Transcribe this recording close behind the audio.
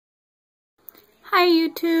Hi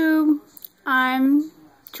YouTube, I'm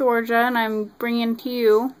Georgia and I'm bringing to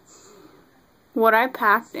you what I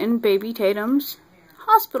packed in baby Tatum's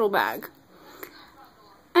hospital bag.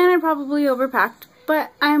 And I probably overpacked,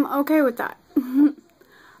 but I'm okay with that.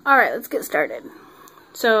 Alright, let's get started.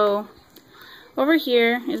 So, over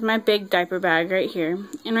here is my big diaper bag right here.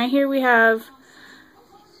 And right here we have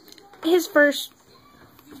his first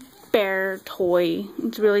bear toy.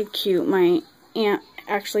 It's really cute. My aunt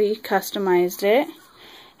actually customized it.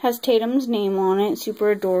 Has Tatum's name on it.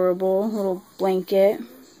 Super adorable. Little blanket.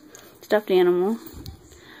 Stuffed animal.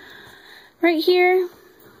 Right here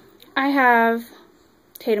I have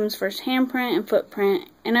Tatum's first handprint and footprint,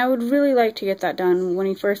 and I would really like to get that done when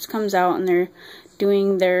he first comes out and they're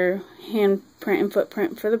doing their handprint and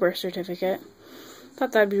footprint for the birth certificate.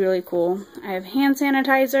 Thought that'd be really cool. I have hand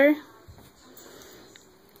sanitizer,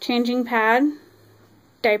 changing pad,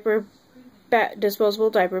 disposable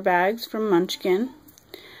diaper bags from Munchkin.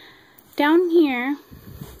 Down here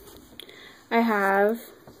I have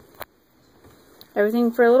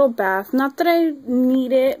everything for a little bath. Not that I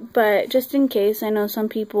need it, but just in case. I know some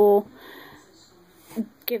people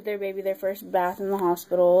give their baby their first bath in the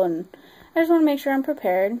hospital, and I just want to make sure I'm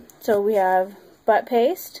prepared. So we have butt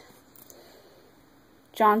paste,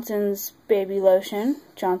 Johnson's baby lotion,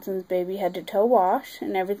 Johnson's baby head to toe wash,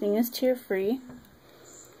 and everything is tear free.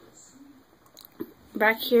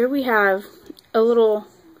 Back here we have a little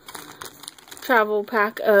travel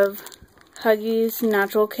pack of Huggies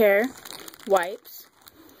Natural Care wipes.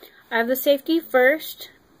 I have the Safety First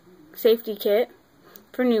safety kit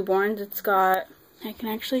for newborns. It's got, I can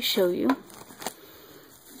actually show you.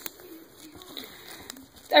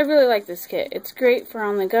 I really like this kit. It's great for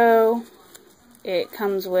on the go. It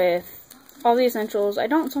comes with all the essentials. I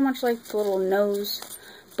don't so much like the little nose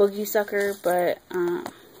boogie sucker, but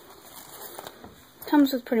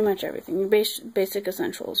comes with pretty much everything. Your basic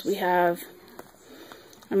essentials. We have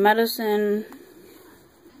a medicine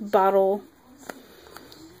bottle,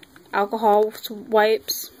 alcohol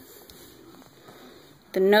wipes,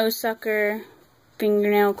 the nose sucker,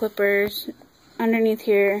 fingernail clippers. Underneath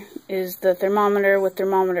here is the thermometer with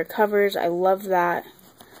thermometer covers. I love that.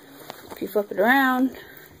 If you flip it around,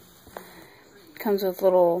 it comes with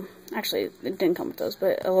little, actually it didn't come with those,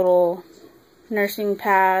 but a little nursing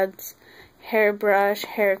pads, hairbrush,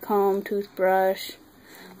 hair comb, toothbrush.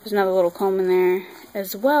 There's another little comb in there,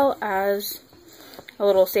 as well as a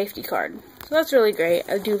little safety card. So that's really great.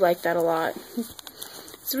 I do like that a lot.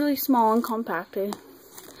 It's really small and compacted.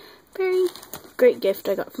 Very great gift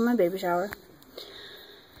I got from my baby shower.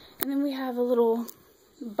 And then we have a little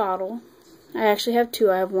bottle. I actually have two.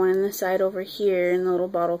 I have one in the side over here in the little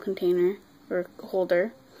bottle container or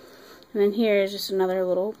holder. And then here is just another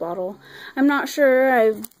little bottle. I'm not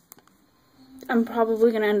sure. I'm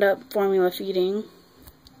probably going to end up formula feeding.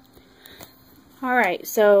 Alright,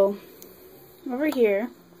 so over here,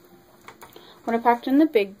 what I packed in the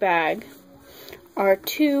big bag are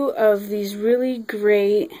two of these really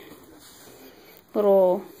great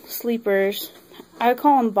little sleepers. I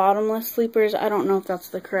call them bottomless sleepers. I don't know if that's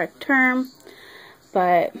the correct term,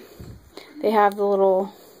 but they have the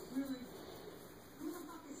little,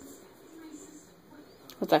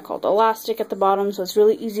 what's that called, elastic at the bottom, so it's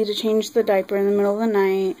really easy to change the diaper in the middle of the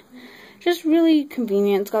night. Just really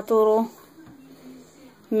convenient. It's got the little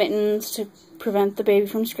mittens to prevent the baby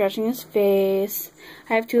from scratching his face.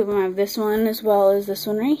 I have two of them. I have this one as well as this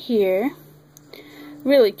one right here.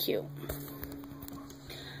 Really cute.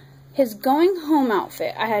 His going home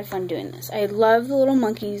outfit, I had fun doing this. I love the little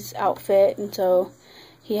monkey's outfit, and so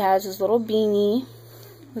he has his little beanie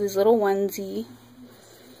with his little onesie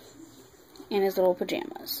and his little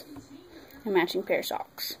pajamas. A matching pair of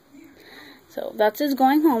socks. So that's his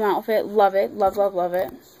going home outfit. Love it. Love, love, love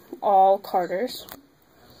it. All Carter's.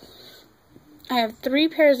 I have 3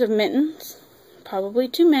 pairs of mittens. Probably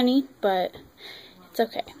too many, but it's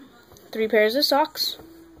okay. 3 pairs of socks.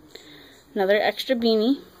 Another extra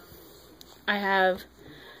beanie. I have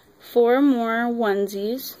 4 more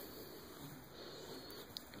onesies.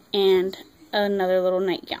 And another little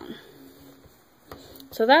nightgown.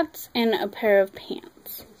 So that's in a pair of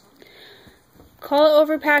pants. Call it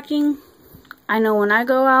overpacking. I know when I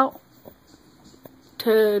go out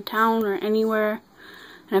to town or anywhere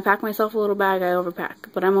and I pack myself a little bag, I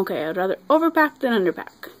overpack. But I'm okay. I'd rather overpack than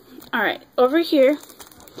underpack. Alright, over here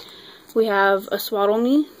we have a Swaddle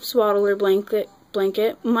Me Swaddler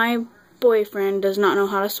blanket. My boyfriend does not know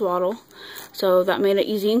how to swaddle, so that made it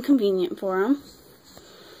easy and convenient for him.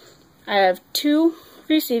 I have 2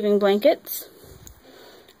 receiving blankets.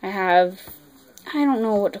 I have, I don't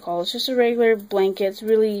know what to call it. It's just a regular blanket. It's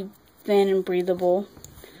really thin and breathable.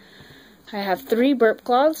 I have 3 burp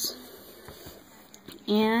cloths,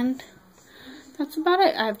 and that's about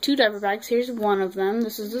it. I have 2 diaper bags. Here's one of them.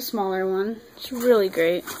 This is the smaller one. It's really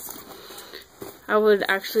great. I would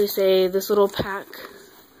actually say this little pack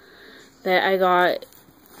that I got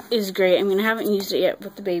is great. I mean, I haven't used it yet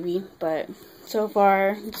with the baby, but so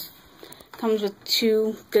far it comes with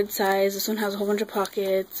 2 good size. This one has a whole bunch of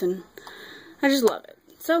pockets, and I just love it.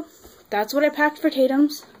 So that's what I packed for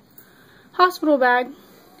Tatum's hospital bag,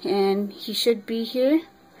 and he should be here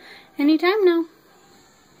anytime now.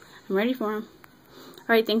 I'm ready for him.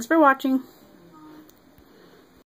 Alright, thanks for watching.